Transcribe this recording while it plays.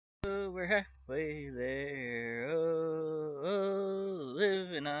we're halfway there. Oh, oh,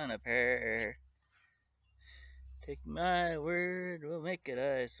 living on a prayer. Take my word, we'll make it,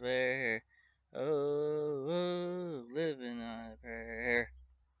 I swear. Oh, oh, living on a prayer.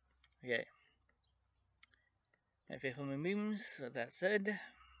 Okay. My faithful memes, with that said,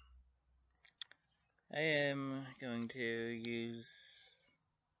 I am going to use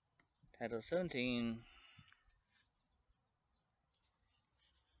Title 17,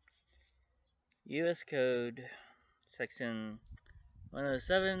 U.S. Code, Section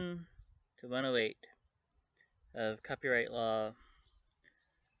 107 to 108 of Copyright Law.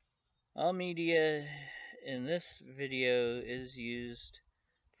 All media in this video is used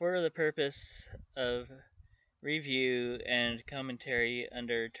for the purpose of review and commentary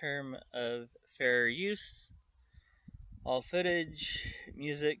under term of fair use. All footage,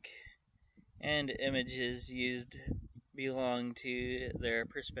 music, and images used belong to their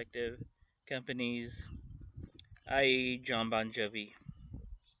respective companies, i.e. John Bon Jovi.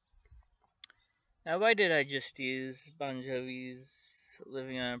 Now, why did I just use Bon Jovi's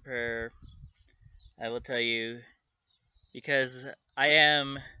Living on a Prayer? I will tell you, because I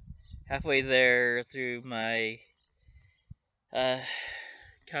am halfway there through my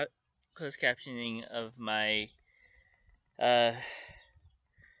closed captioning of my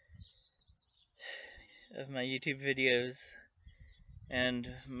YouTube videos,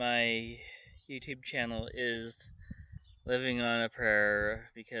 and my YouTube channel is Living on a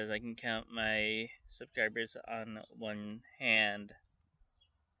Prayer because I can count my subscribers on one hand.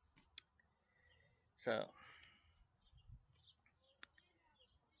 So,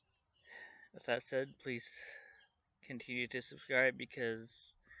 with that said, please continue to subscribe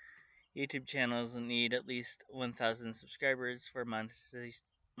because YouTube channels need at least 1,000 subscribers for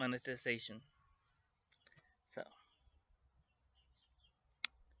monetization. So,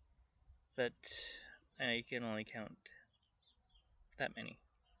 but I can only count that many.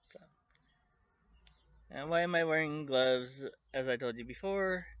 So, and why am I wearing gloves? As I told you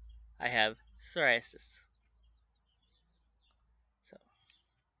before, I have psoriasis. So,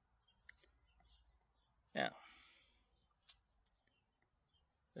 now,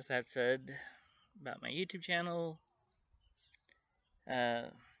 with that said, about my YouTube channel, I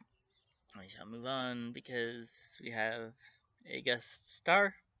shall move on because we have a guest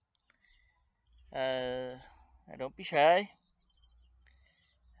star. Don't be shy.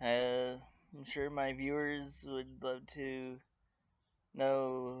 I'm sure my viewers would love to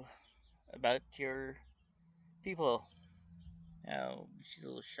know about your people. Now, she's a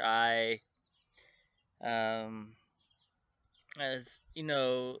little shy. As you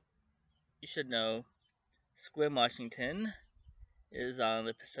know, you should know, Sequim, Washington is on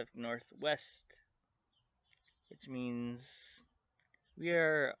the Pacific Northwest, which means we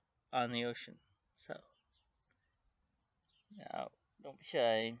are on the ocean. So, now, don't be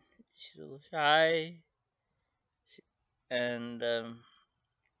shy. She's a little shy. And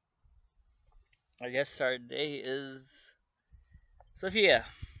our guest star today is Sophia.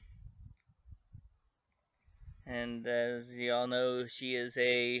 And as you all know, she is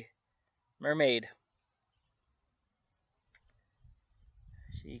a mermaid.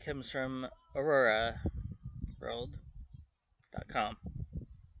 She comes from AuroraWorld.com.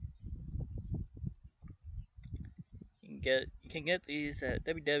 You can get these at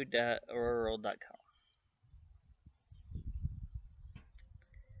www.auroraworld.com.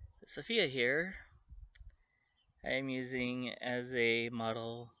 Sophia here, I am using as a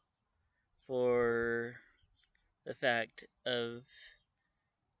model for the fact of,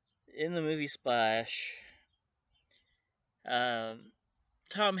 in the movie Splash,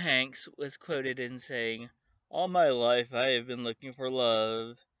 Tom Hanks was quoted in saying, "All my life I have been looking for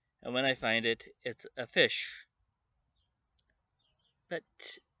love, and when I find it, it's a fish."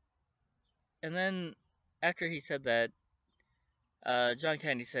 And then, after he said that, John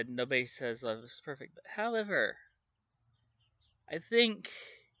Candy said, "Nobody says love is perfect." But however, I think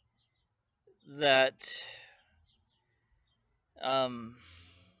that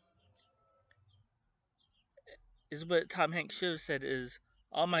is what Tom Hanks should have said is,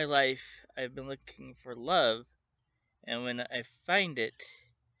 "All my life I've been looking for love, and when I find it,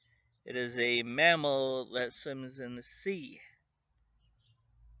 it is a mammal that swims in the sea."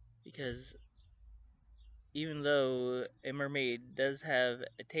 Because even though a mermaid does have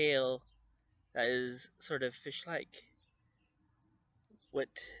a tail that is sort of fish-like, what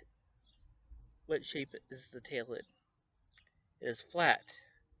shape is the tail in? It is flat,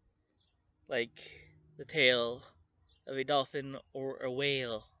 like the tail of a dolphin or a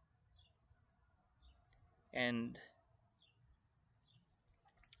whale. And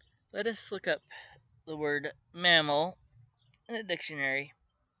Let us look up the word mammal in a dictionary,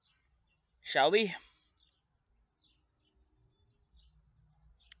 shall we?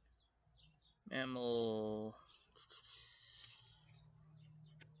 Mammal.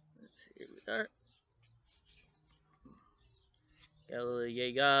 Let's see, here we are.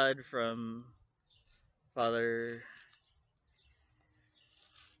 Galilee God from Father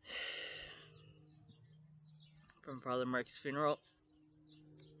Mark's funeral.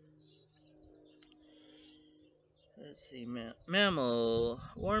 Let's see, mammal,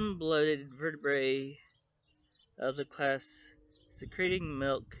 warm-blooded vertebrate of the class secreting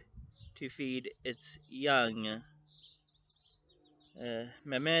milk to feed its young.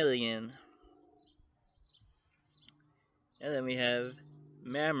 Mammalian. And then we have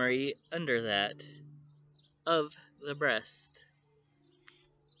mammary under that of the breast.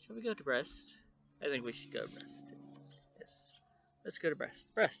 Shall we go to breast? I think we should go to breast. Yes. Let's go to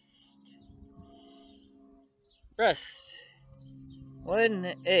breast. Breast.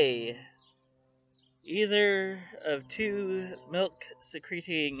 1A. Either of two milk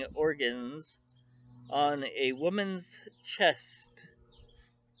secreting organs on a woman's chest.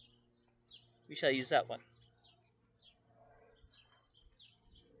 We shall use that one.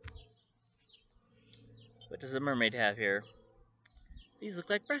 What does a mermaid have here? These look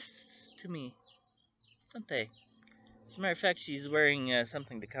like breasts to me, don't they? As a matter of fact, she's wearing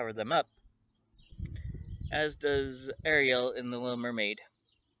something to cover them up, as does Ariel in The Little Mermaid.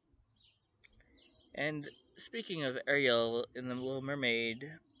 And speaking of Ariel in The Little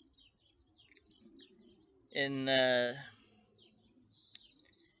Mermaid, if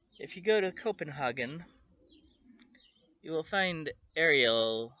you go to Copenhagen, you will find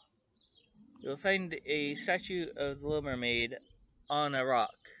Ariel. You'll find a statue of the Little Mermaid on a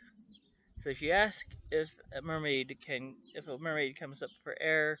rock. So if you ask if a mermaid comes up for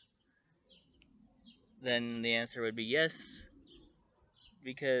air, then the answer would be yes,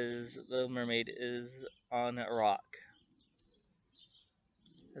 because the Little Mermaid is on a rock.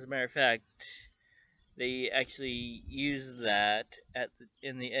 As a matter of fact, they actually use that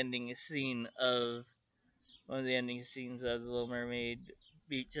in the ending scene of one of the ending scenes of The Little Mermaid,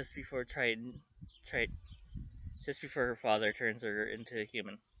 just before her father turns her into a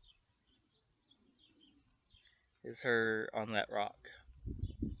human. Is her on that rock.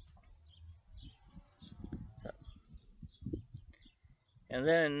 So. And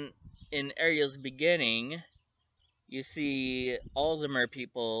then in Ariel's beginning, you see all the mer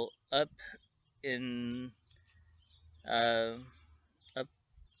people up on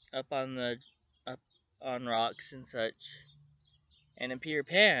rocks and such. And in Peter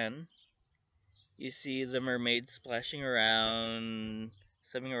Pan, you see the mermaids splashing around,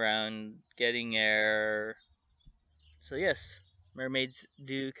 swimming around, getting air. So yes, mermaids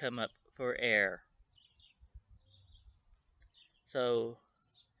do come up for air. So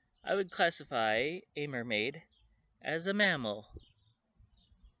I would classify a mermaid as a mammal.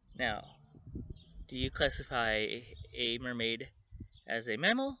 Now, do you classify a mermaid as a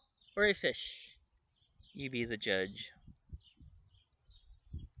mammal or a fish? You be the judge.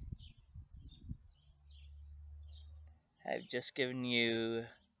 I've just given you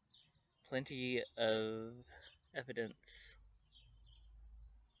plenty of evidence.